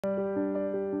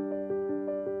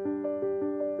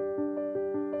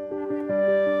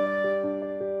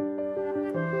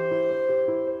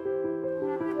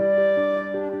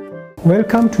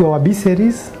Welcome to our bee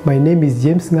series. My name is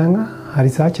James Nganga, a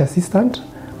research assistant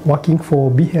working for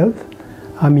Bee Health.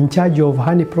 I'm in charge of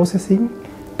honey processing,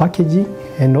 packaging,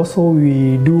 and also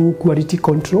we do quality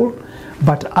control.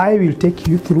 But I will take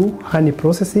you through honey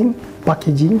processing,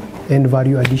 packaging, and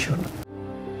value addition.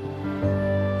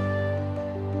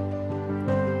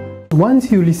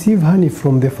 Once you receive honey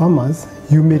from the farmers,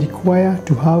 you may require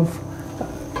to have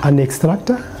an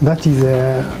extractor, that is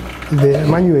the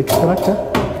manual extractor,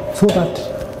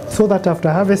 so that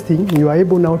after harvesting you are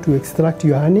able now to extract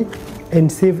your honey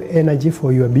and save energy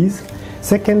for your bees.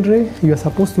 Secondly, you are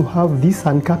supposed to have this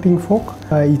uncapping fork.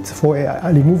 It's for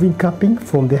removing capping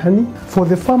from the honey. For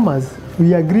the farmers,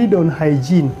 we agreed on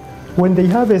hygiene. When they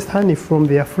harvest honey from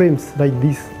their frames like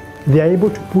this, they are able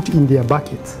to put in their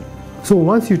buckets. So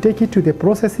once you take it to the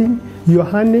processing, your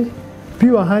honey,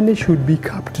 pure honey, should be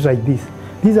capped like this.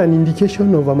 This is an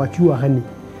indication of a mature honey.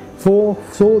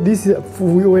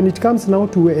 When it comes now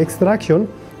to extraction,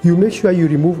 you make sure you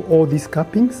remove all these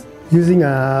cappings using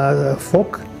a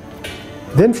fork.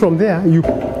 Then from there, you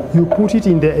put it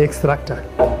in the extractor.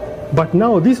 But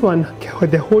now this one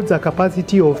holds a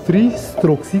capacity of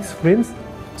 3/6 frames.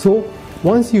 So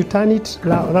once you turn it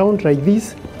around like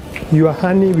this, your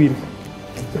honey will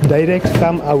direct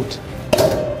come out.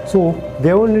 So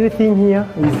the only thing here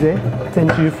is the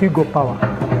centrifugal power.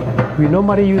 We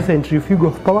normally use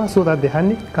centrifugal power so that the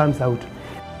honey comes out.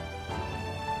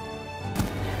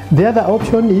 The other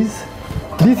option is,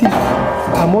 this is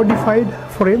a modified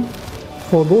frame.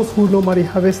 For those who normally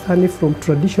harvest honey from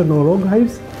traditional log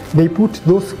hives, they put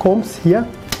those combs here,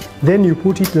 then you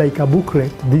put it like a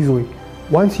booklet this way.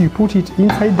 Once you put it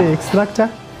inside the extractor,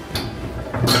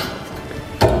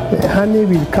 the honey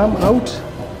will come out.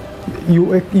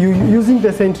 You using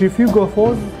the centrifugal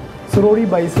force, slowly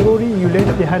by slowly, you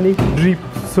let the honey drip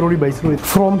slowly by slowly.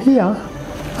 From here,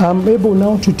 I'm able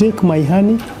now to take my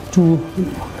honey to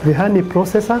the honey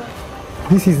processor.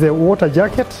 This is the water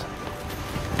jacket.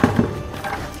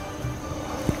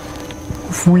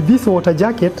 With this water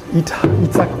jacket, it's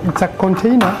a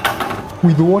container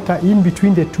with water in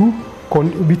between the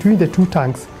two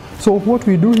tanks. So what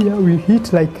we do here, we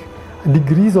heat like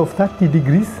degrees of 30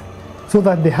 degrees so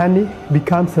that the honey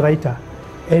becomes lighter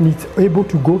and it's able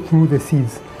to go through the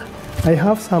sieves. I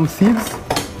have some sieves.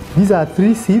 These are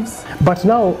 3 sieves. But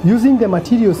now, using the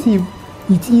material sieve,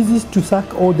 it's easy to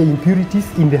suck all the impurities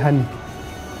in the honey.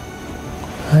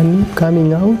 Honey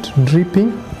coming out,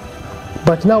 dripping.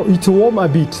 But now it's warm a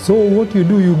bit. So what you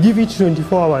do, you give it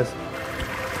 24 hours.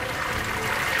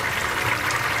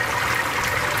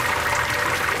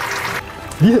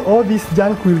 All this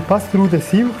junk will pass through the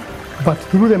sieve, but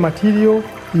through the material,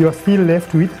 you are still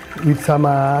left with some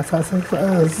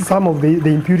of the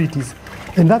impurities.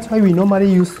 And that's why we normally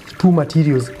use 2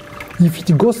 materials. If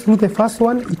it goes through the first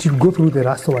one, it will go through the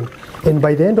last one. And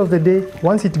by the end of the day,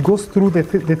 once it goes through the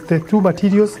 2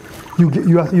 materials,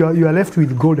 you are left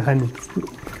with gold honey,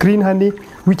 clean honey,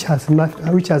 which has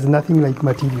nothing like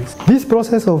materials. This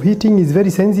process of heating is very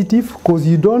sensitive because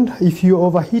if you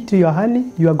overheat your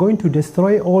honey, you are going to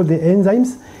destroy all the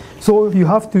enzymes. So you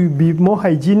have to be more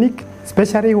hygienic,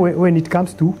 especially when it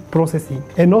comes to processing.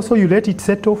 And also you let it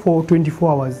settle for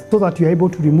 24 hours so that you are able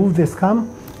to remove the scum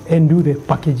and do the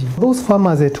packaging. Those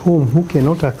farmers at home who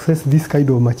cannot access this kind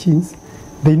of machines,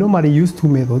 they normally use 2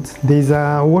 methods. There's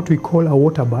what we call a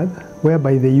water bath,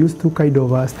 whereby they use 2 kind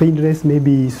of stainless,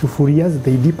 maybe sufurias.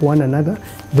 They dip one another,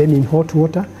 then in hot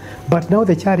water. But now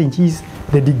the challenge is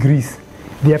the degrees.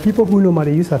 There are people who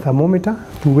normally use a thermometer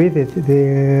to weigh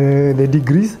the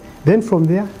degrees. Then from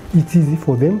there, it's easy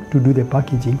for them to do the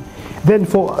packaging. Then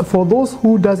for those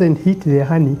who doesn't heat their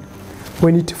honey,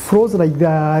 when it froze like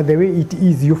the way it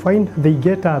is, you find they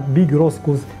get a big loss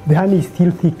because the honey is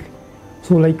still thick.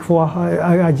 So like for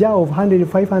a jar of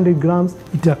 500 grams,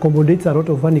 it accommodates a lot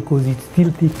of honey because it's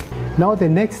still thick. Now the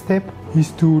next step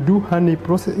is to do honey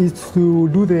process, is to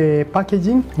do the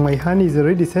packaging. My honey is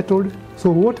already settled. So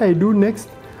what I do next,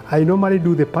 I normally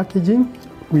do the packaging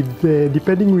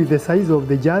depending with the size of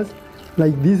the jars.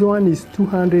 Like this one is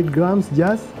 200 grams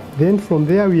jars. Then from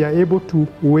there we are able to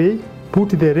weigh,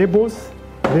 put the labels,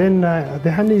 then the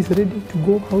honey is ready to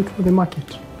go out for the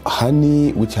market.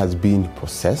 Honey which has been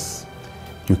processed,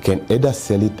 you can either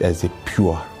sell it as a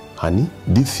pure honey.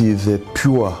 This is a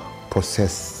pure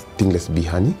processed stingless bee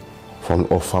honey from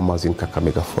our farmers in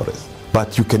Kakamega Forest.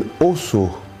 But you can also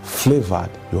flavor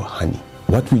your honey.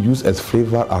 What we use as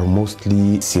flavor are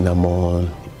mostly cinnamon,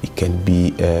 it can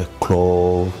be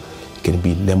clove, it can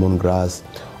be lemongrass.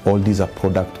 All these are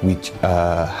products which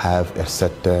have a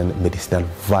certain medicinal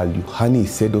value. Honey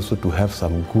is said also to have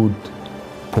some good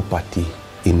property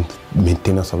in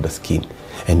maintenance of the skin.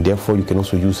 and therefore you can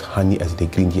also use honey as the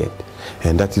ingredient.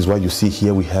 And that is why you see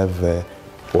here we have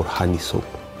our honey soap.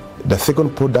 The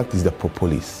second product is the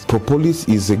propolis. Propolis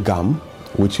is a gum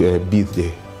which bees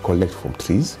they collect from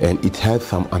trees, and it has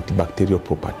some antibacterial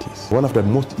properties. One of the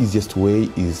most easiest way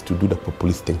is to do the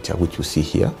propolis tincture, which you see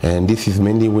here. And this is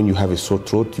mainly when you have a sore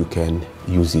throat, you can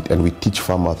use it, and we teach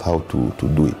farmers how to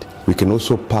do it. We can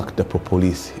also pack the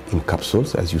propolis in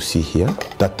capsules, as you see here.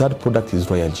 The third product is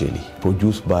royal jelly,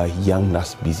 produced by young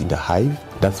nurse bees in the hive.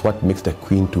 That's what makes the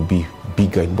queen to be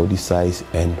bigger in body size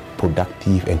and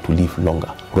productive and to live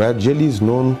longer. Royal jelly is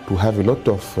known to have a lot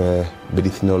of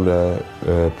medicinal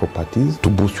properties to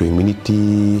boost your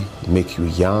immunity, make you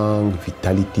young,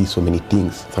 vitality, so many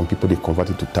things. Some people they convert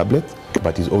it to tablets,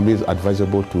 but it's always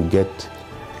advisable to get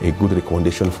a good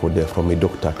recommendation from a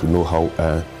doctor to know how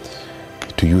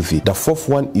to use it. The fourth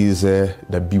one is the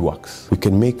beeswax. We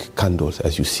can make candles,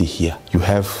 as you see here. You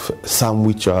have some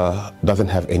which doesn't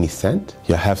have any scent.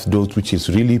 You have those which is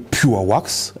really pure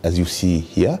wax, as you see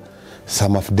here.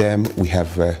 Some of them we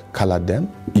have colored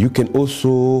them. You can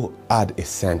also add a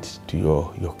scent to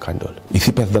your candle.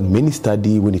 ICIP has done many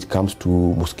studies when it comes to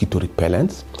mosquito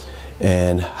repellents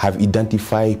and have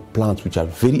identified plants which are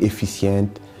very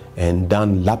efficient and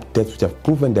done lab tests which have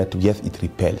proven that yes, it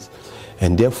repels.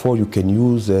 And therefore you can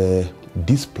use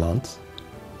these plants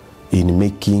in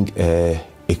making a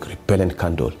repellent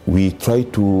candle. We try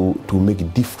to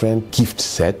make different gift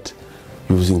set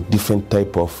using different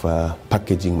type of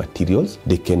packaging materials.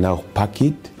 They can now pack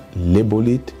it, label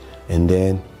it, and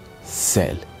then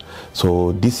sell.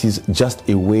 So this is just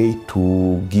a way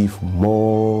to give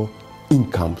more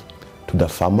income to the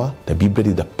farmer. The bee bread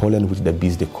is the pollen which the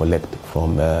bees they collect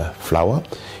from flower.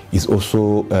 Is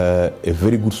also a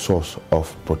very good source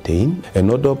of protein.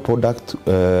 Another product,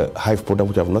 hive product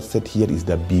which I have not said here is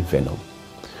the bee venom,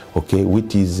 okay,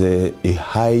 which is a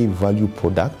high value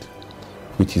product,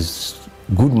 which is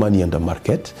good money on the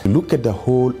market. Look at the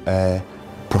whole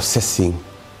processing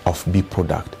of bee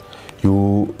product.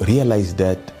 You realize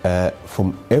that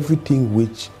from everything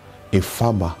which a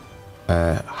farmer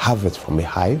harvests from a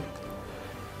hive,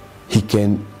 he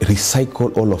can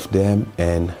recycle all of them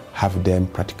and have them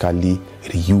practically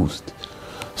reused.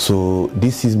 So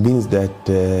this means that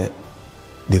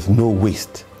there's no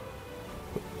waste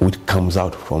which comes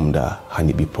out from the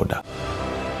honeybee product.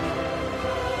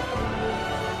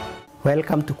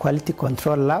 Welcome to Quality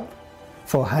Control Lab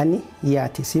for honey here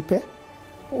at ICIPE.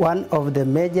 One of the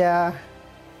major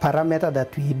parameters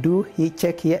that we do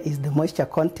check here is the moisture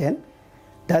content.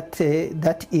 That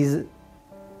is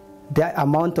the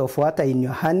amount of water in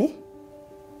your honey.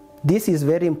 This is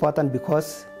very important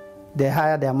because the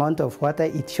higher the amount of water,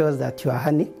 it shows that your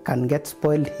honey can get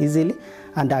spoiled easily.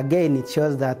 And again, it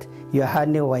shows that your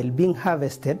honey, while being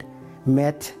harvested,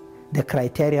 met the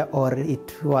criteria or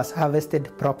it was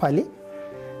harvested properly.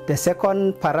 The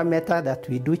second parameter that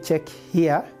we do check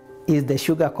here is the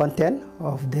sugar content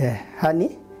of the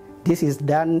honey. This is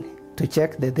done to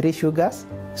check the 3 sugars.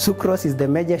 Sucrose is the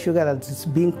major sugar that is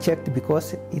being checked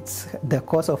because it's the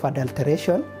cause of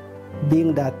adulteration,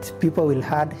 being that people will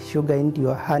add sugar into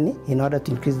your honey in order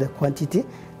to increase the quantity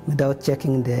without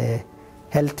checking the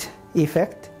health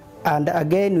effect. And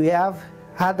again, we have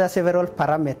other several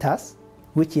parameters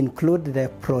which include the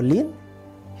proline,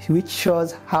 which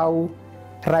shows how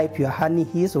ripe your honey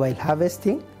is while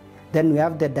harvesting. Then we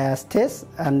have the diastase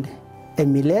and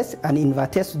amylase and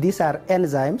invertase. These are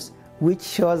enzymes which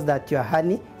shows that your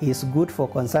honey is good for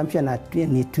consumption and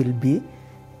it will be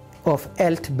of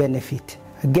health benefit.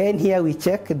 Again, here we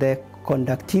check the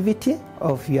conductivity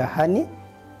of your honey,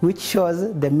 which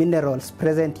shows the minerals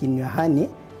present in your honey,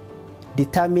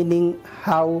 determining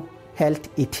how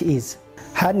healthy it is.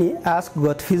 Honey has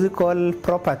got physical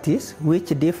properties which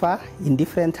differ in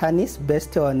different honeys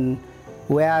based on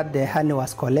where the honey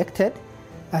was collected,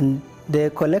 and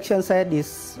the collection site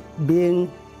is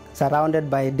being surrounded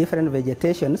by different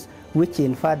vegetations which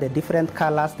infer the different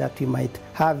colors that we might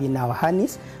have in our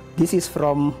honeys. This is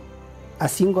from a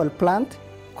single plant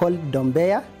called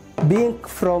Dombea. Being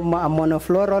from a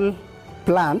monofloral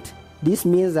plant, this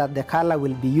means that the color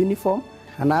will be uniform.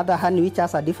 Another honey which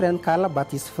has a different color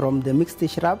but is from the mixed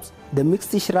shrubs. The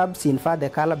mixed shrubs infer the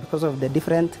color because of the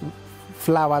different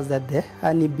flowers that the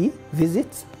honeybee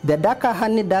visits. The darker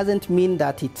honey doesn't mean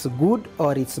that it's good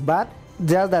or it's bad,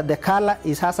 just that the color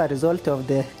is as a result of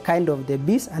the kind of the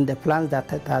bees and the plants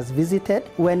that it has visited.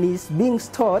 When it's being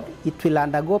stored, it will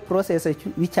undergo processes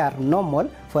which are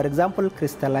normal. For example,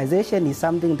 crystallization is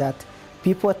something that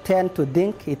people tend to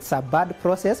think it's a bad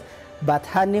process, but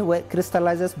honey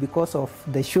crystallizes because of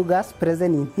the sugars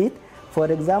present in it.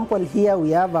 For example, here we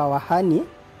have our honey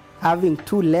having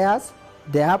 2 layers.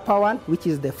 the upper one, which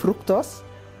is the fructose,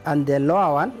 and the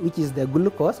lower one, which is the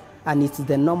glucose, and it's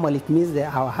the normal. It means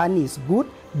that our honey is good.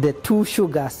 The two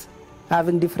sugars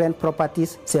having different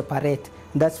properties separate.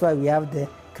 That's why we have the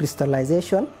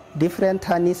crystallization. Different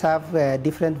honeys have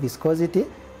different viscosity,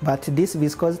 but this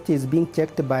viscosity is being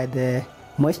checked by the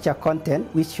moisture content,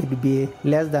 which should be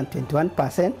less than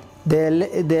 21%.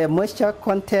 The moisture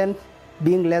content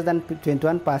being less than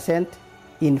 21%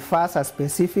 infers a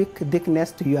specific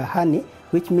thickness to your honey,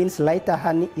 which means lighter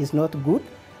honey is not good,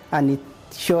 and it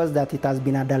shows that it has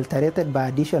been adulterated by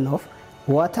addition of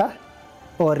water,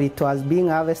 or it was being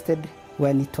harvested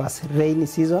when it was rainy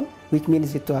season, which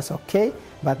means it was okay,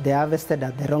 but they harvested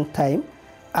at the wrong time.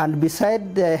 And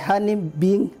beside the honey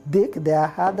being thick, there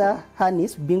are other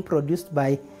honeys being produced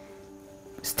by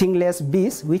stingless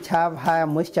bees, which have higher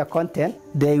moisture content.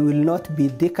 They will not be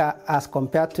thicker as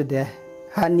compared to the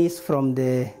honeys from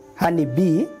the honey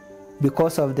bee,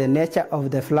 because of the nature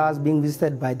of the flowers being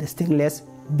visited by the stingless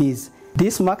bees.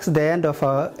 This marks the end of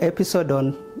our episode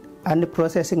on honey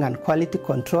processing and quality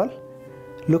control.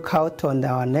 Look out on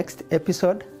our next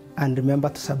episode, and remember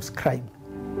to subscribe.